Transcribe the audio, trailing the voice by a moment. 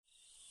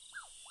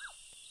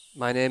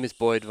My name is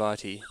Boyd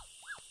Varty.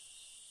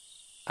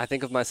 I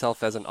think of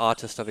myself as an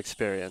artist of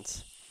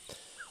experience.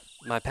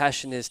 My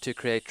passion is to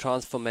create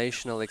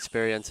transformational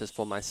experiences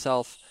for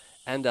myself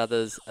and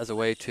others as a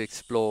way to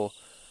explore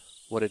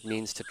what it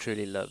means to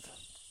truly live.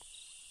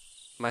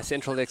 My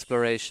central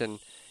exploration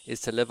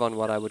is to live on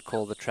what I would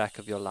call the track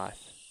of your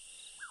life.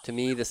 To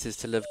me, this is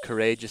to live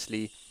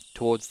courageously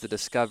towards the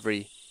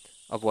discovery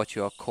of what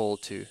you are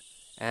called to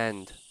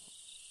and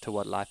to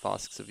what life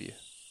asks of you.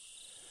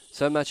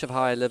 So much of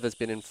how I live has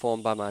been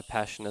informed by my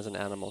passion as an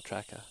animal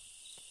tracker.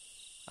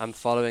 I'm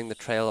following the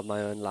trail of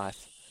my own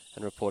life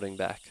and reporting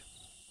back.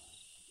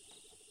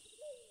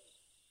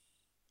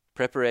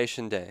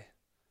 Preparation Day.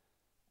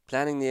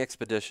 Planning the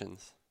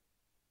expeditions.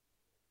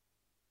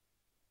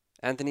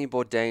 Anthony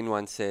Bourdain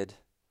once said,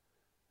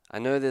 I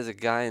know there's a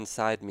guy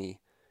inside me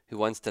who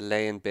wants to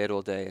lay in bed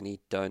all day and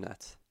eat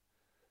donuts.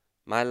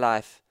 My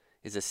life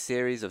is a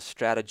series of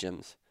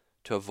stratagems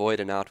to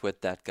avoid and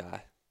outwit that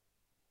guy.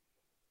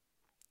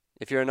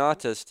 If you're an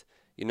artist,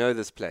 you know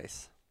this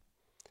place.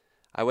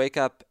 I wake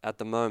up at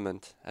the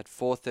moment at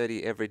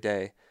 4:30 every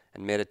day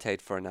and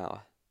meditate for an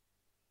hour.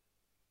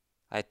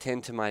 I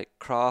attend to my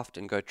craft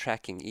and go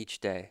tracking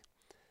each day.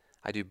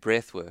 I do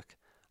breath work.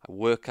 I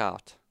work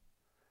out.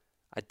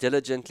 I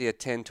diligently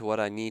attend to what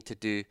I need to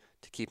do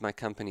to keep my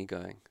company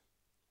going.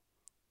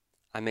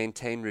 I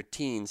maintain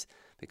routines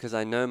because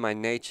I know my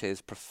nature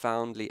is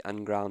profoundly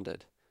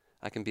ungrounded.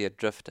 I can be a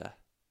drifter.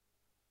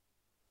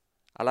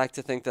 I like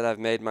to think that I've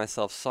made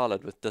myself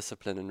solid with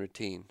discipline and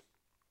routine.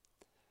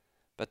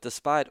 But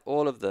despite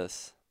all of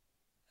this,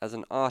 as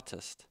an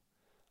artist,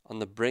 on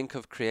the brink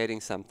of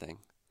creating something,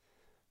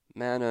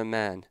 man oh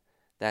man,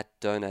 that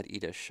donut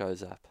eater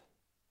shows up.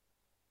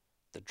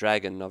 The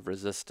dragon of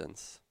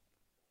resistance.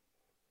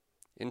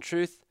 In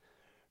truth,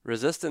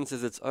 resistance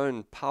is its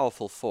own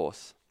powerful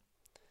force,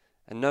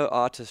 and no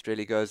artist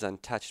really goes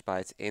untouched by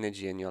its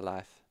energy in your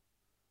life.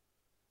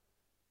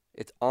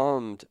 It's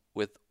armed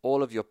with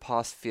all of your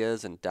past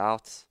fears and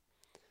doubts.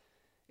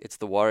 It's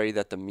the worry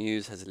that the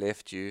muse has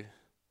left you.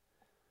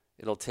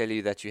 It'll tell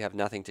you that you have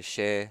nothing to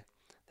share,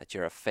 that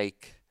you're a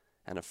fake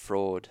and a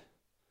fraud.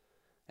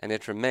 And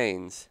it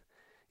remains,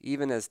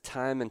 even as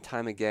time and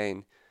time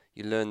again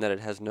you learn that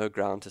it has no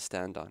ground to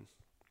stand on.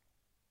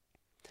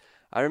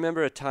 I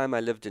remember a time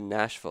I lived in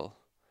Nashville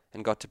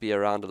and got to be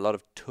around a lot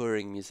of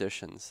touring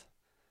musicians.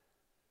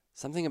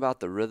 Something about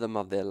the rhythm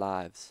of their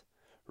lives,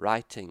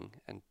 writing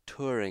and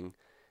touring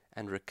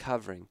and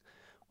recovering,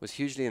 was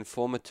hugely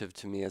informative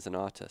to me as an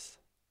artist.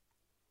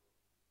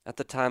 At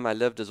the time I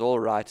lived as all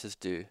writers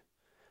do,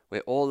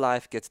 where all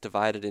life gets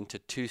divided into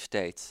two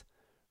states,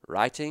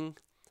 writing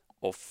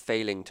or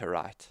failing to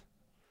write.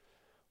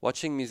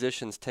 Watching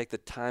musicians take the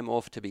time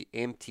off to be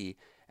empty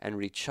and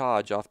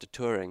recharge after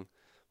touring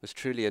was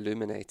truly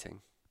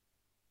illuminating.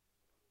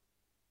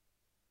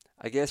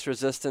 I guess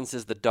resistance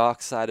is the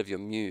dark side of your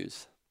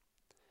muse.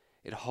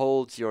 It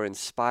holds your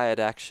inspired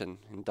action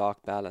in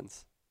dark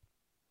balance.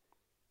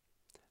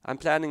 I'm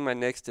planning my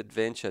next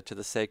adventure to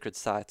the sacred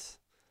sites,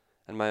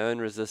 and my own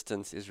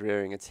resistance is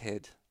rearing its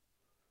head.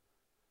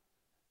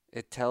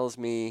 It tells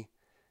me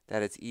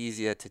that it's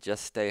easier to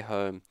just stay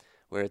home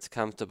where it's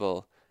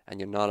comfortable and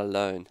you're not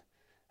alone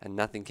and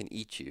nothing can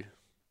eat you.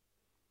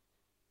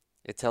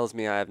 It tells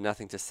me I have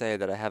nothing to say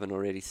that I haven't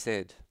already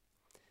said.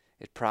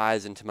 It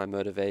pries into my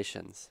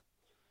motivations.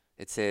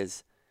 It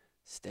says,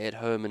 stay at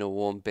home in a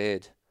warm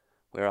bed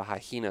where a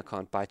hyena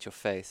can't bite your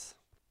face.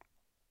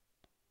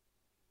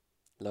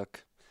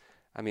 Look,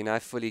 I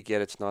fully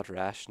get it's not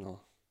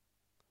rational.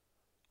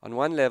 On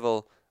one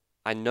level,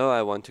 I know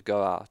I want to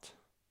go out.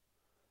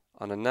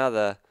 On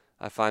another,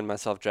 I find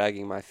myself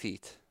dragging my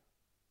feet.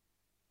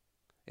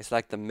 It's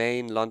like the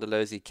main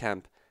Londolozi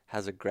camp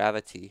has a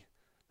gravity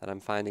that I'm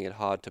finding it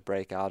hard to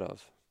break out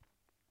of.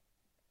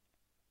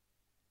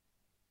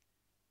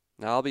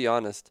 Now I'll be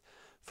honest,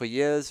 for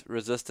years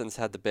resistance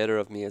had the better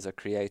of me as a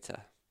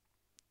creator.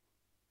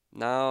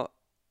 Now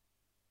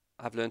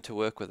I've learned to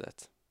work with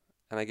it,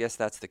 and I guess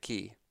that's the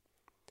key.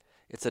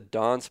 It's a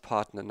dance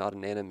partner, not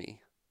an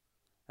enemy,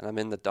 and I'm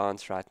in the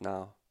dance right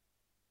now.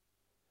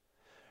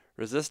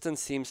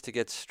 Resistance seems to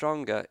get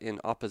stronger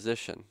in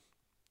opposition.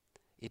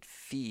 It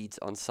feeds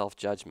on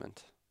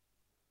self-judgment.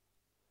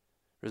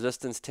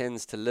 Resistance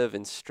tends to live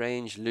in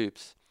strange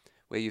loops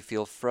where you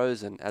feel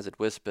frozen as it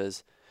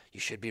whispers, you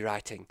should be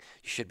writing,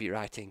 you should be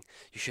writing,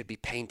 you should be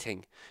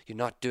painting, you're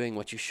not doing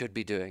what you should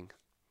be doing.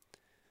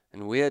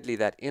 And weirdly,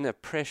 that inner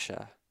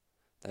pressure,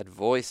 that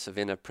voice of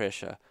inner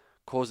pressure,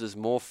 causes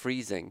more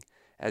freezing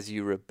as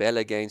you rebel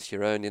against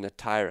your own inner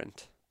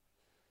tyrant.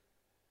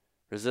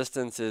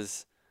 Resistance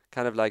is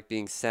kind of like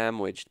being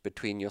sandwiched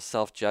between your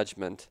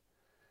self-judgment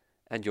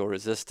and your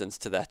resistance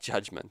to that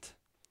judgment.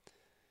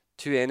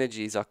 Two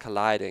energies are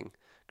colliding,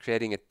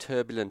 creating a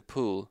turbulent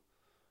pool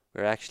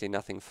where actually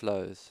nothing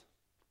flows.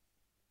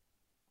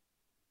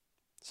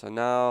 So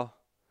now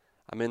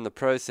I'm in the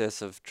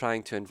process of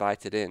trying to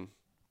invite it in.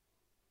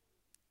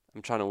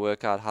 I'm trying to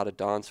work out how to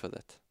dance with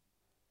it.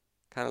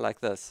 Kind of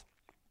like this.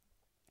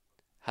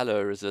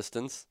 Hello,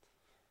 resistance.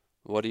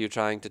 What are you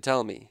trying to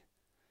tell me?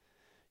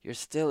 You're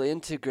still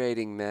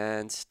integrating,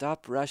 man.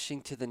 Stop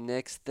rushing to the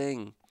next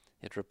thing,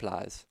 it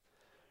replies.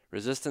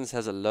 Resistance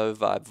has a low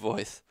vibe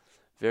voice,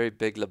 very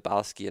Big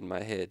Lebowski in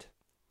my head.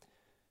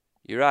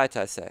 You're right,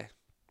 I say.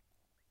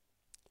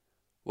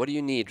 What do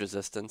you need,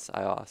 Resistance?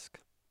 I ask.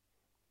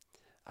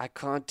 I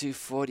can't do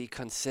 40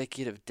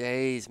 consecutive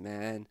days,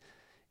 man.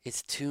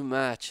 It's too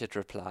much, it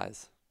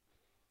replies.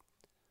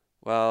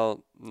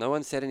 Well, no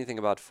one said anything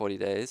about 40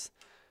 days.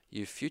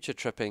 You future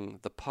tripping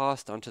the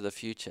past onto the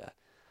future.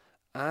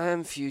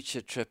 I'm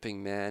future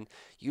tripping, man.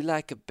 You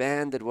like a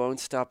band that won't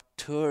stop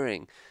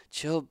touring.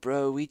 Chill,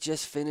 bro, we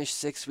just finished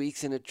 6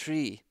 weeks in a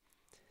tree.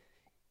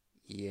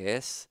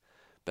 Yes,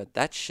 but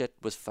that shit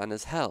was fun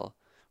as hell.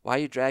 Why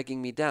are you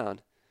dragging me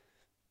down?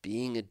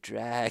 Being a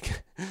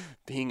drag.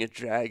 Being a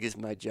drag is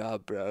my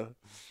job, bro.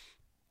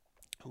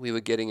 We were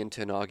getting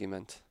into an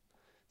argument,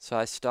 so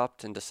I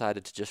stopped and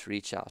decided to just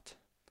reach out.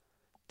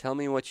 Tell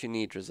me what you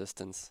need,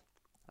 Resistance.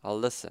 I'll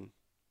listen.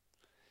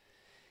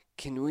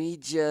 Can we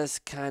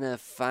just kind of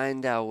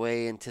find our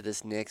way into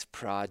this next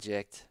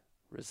project?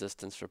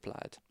 Resistance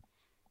replied.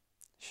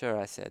 Sure,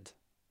 I said.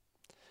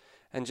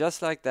 And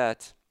just like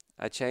that,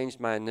 I changed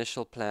my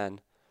initial plan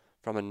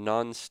from a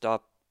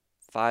non-stop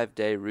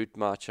 5-day route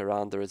march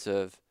around the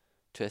reserve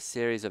to a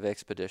series of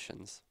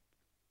expeditions.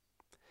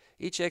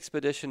 Each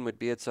expedition would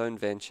be its own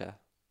venture.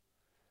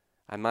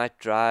 I might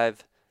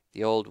drive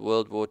the old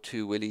World War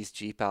II Willys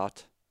Jeep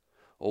out,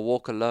 or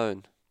walk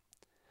alone.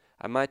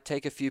 I might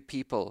take a few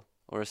people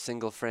or a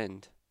single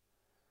friend.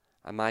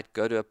 I might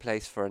go to a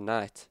place for a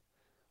night,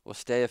 or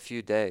stay a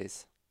few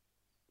days.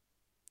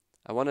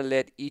 I want to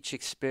let each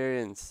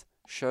experience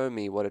show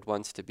me what it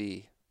wants to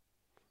be.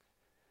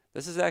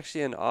 This is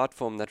actually an art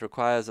form that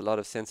requires a lot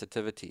of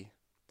sensitivity,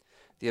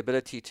 the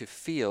ability to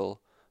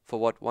feel for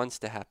what wants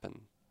to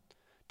happen,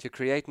 to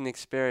create an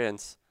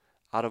experience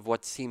out of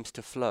what seems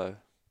to flow.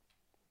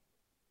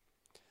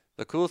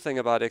 The cool thing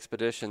about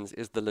expeditions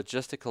is the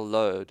logistical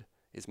load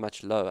is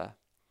much lower.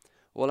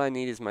 All I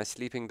need is my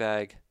sleeping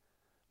bag,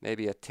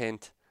 maybe a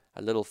tent,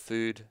 a little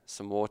food,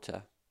 some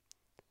water.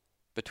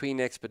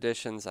 Between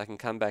expeditions, I can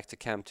come back to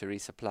camp to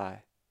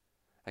resupply.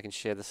 I can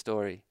share the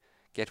story,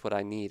 get what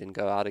I need, and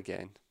go out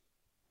again.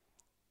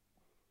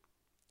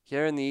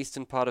 Here in the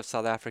eastern part of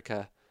South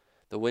Africa,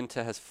 the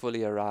winter has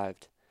fully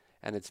arrived,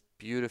 and it's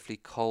beautifully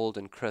cold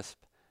and crisp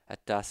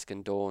at dusk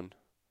and dawn.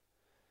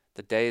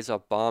 The days are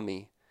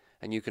balmy,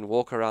 and you can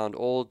walk around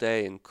all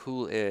day in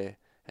cool air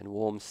and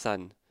warm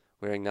sun,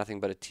 wearing nothing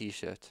but a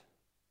t-shirt.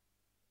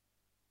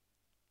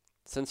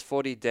 Since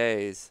 40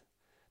 days,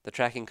 the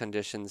tracking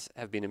conditions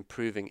have been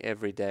improving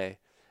every day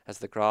as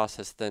the grass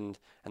has thinned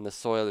and the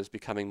soil is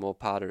becoming more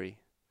powdery.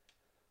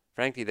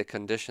 Frankly, the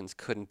conditions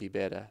couldn't be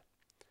better.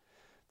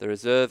 The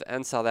reserve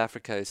and South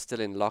Africa is still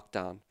in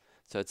lockdown,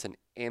 so it's an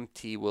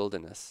empty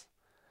wilderness,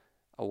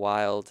 a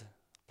wild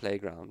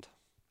playground.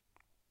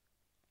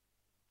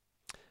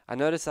 I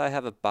notice I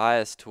have a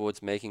bias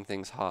towards making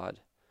things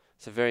hard.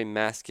 It's a very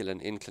masculine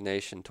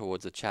inclination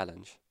towards a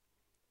challenge.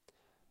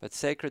 But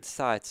sacred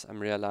sites, I'm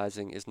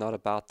realizing, is not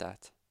about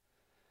that.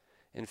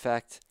 In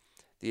fact,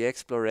 the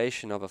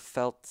exploration of a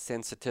felt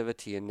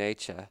sensitivity in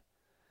nature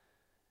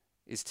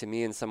is to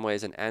me in some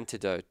ways an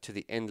antidote to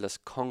the endless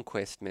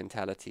conquest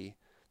mentality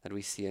that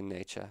we see in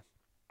nature.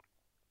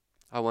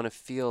 I want to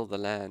feel the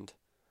land.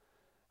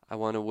 I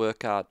want to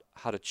work out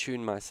how to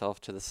tune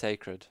myself to the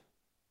sacred.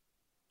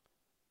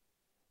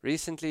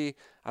 Recently,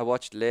 I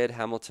watched Laird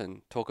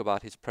Hamilton talk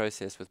about his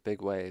process with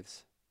big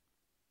waves.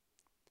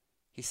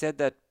 He said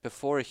that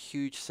before a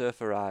huge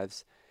surf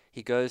arrives,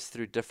 he goes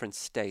through different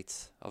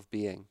states of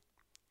being.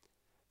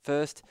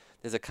 First,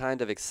 there's a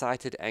kind of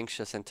excited,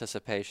 anxious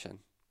anticipation.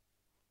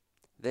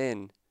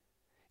 Then,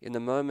 in the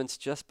moments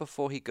just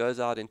before he goes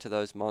out into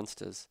those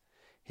monsters,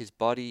 his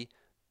body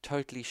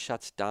totally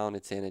shuts down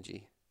its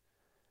energy.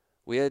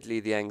 Weirdly,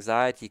 the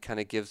anxiety kind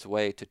of gives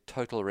way to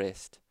total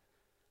rest,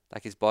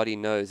 like his body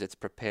knows it's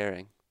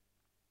preparing.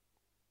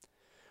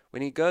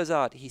 When he goes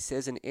out, he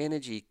says an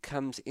energy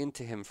comes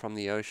into him from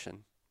the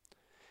ocean.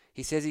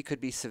 He says he could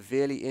be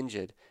severely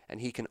injured and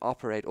he can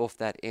operate off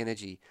that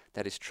energy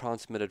that is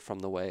transmitted from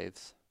the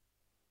waves.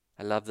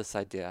 I love this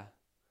idea.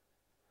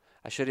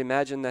 I should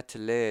imagine that to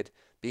Laird,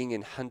 being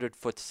in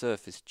 100-foot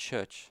surf is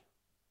church.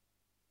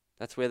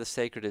 That's where the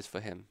sacred is for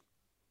him.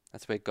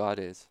 That's where God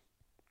is.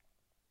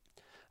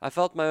 I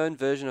felt my own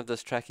version of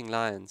this tracking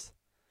lions.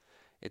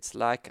 It's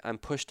like I'm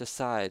pushed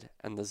aside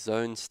and the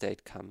zone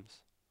state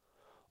comes.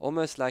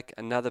 Almost like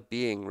another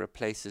being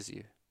replaces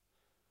you.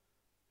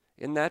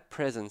 In that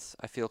presence,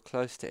 I feel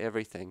close to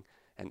everything,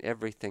 and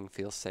everything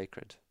feels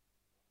sacred.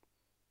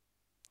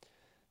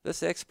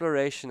 This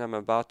exploration I'm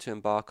about to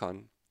embark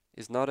on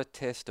is not a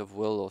test of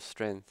will or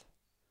strength.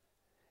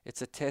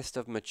 It's a test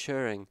of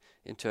maturing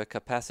into a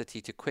capacity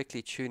to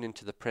quickly tune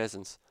into the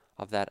presence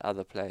of that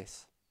other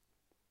place.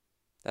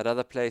 That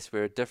other place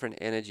where a different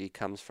energy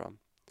comes from.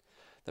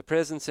 The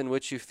presence in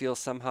which you feel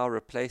somehow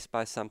replaced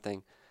by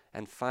something,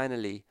 and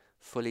finally,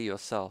 fully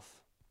yourself.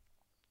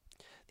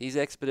 These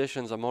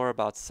expeditions are more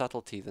about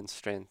subtlety than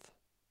strength.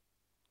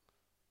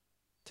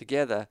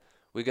 Together,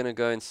 we're going to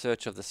go in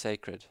search of the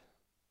sacred.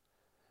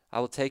 I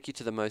will take you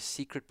to the most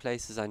secret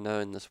places I know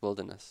in this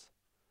wilderness.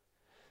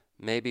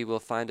 Maybe we'll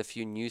find a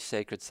few new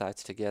sacred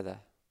sites together.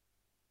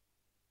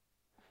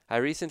 I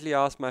recently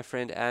asked my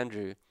friend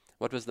Andrew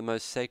what was the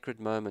most sacred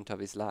moment of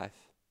his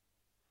life.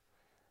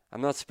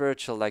 I'm not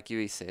spiritual like you,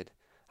 he said.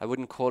 I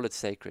wouldn't call it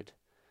sacred.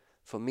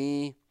 For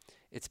me,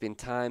 it's been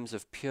times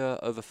of pure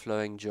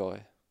overflowing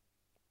joy.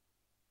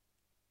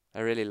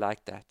 I really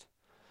like that.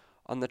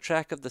 On the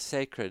track of the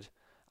sacred,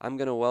 I'm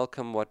going to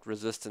welcome what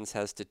resistance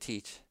has to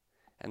teach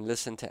and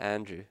listen to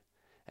Andrew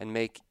and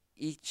make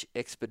each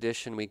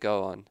expedition we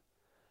go on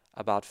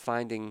about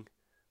finding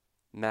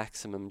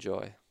maximum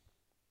joy.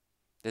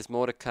 There's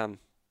more to come.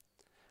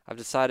 I've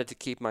decided to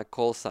keep my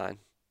call sign.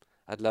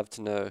 I'd love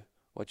to know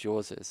what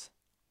yours is.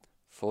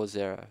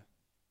 40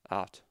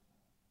 out.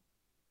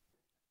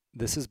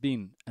 This has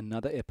been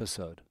another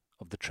episode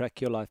of the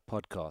Track Your Life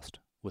podcast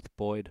with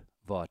Boyd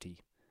Varty.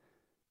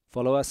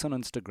 Follow us on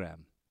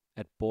Instagram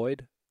at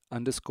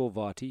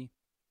Boyd_Varty,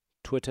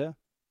 Twitter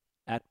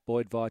at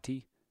Boyd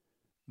Varty.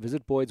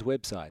 Visit Boyd's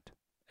website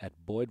at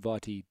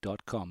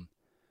boydvarty.com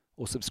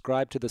or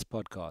subscribe to this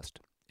podcast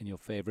in your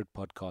favorite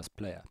podcast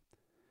player.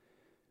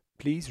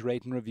 Please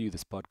rate and review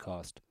this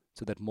podcast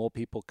so that more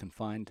people can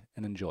find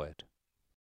and enjoy it.